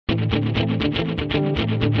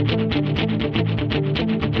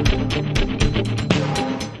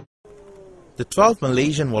12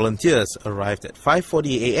 Malaysian volunteers arrived at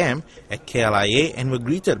 5:40 a.m. at KLIA and were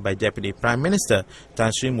greeted by Deputy Prime Minister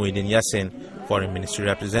Tan Sri Muhyiddin Yassin, Foreign Ministry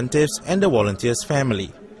representatives and the volunteers' family.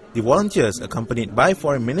 The volunteers, accompanied by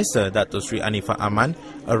Foreign Minister Dato Sri Anifah Aman,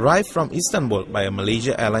 arrived from Istanbul by a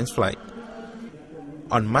Malaysia Airlines flight.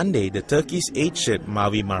 On Monday, the Turkish aid ship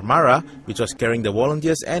Mavi Marmara, which was carrying the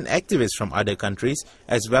volunteers and activists from other countries,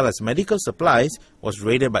 as well as medical supplies, was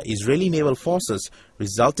raided by Israeli naval forces,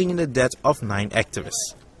 resulting in the death of 9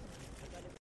 activists.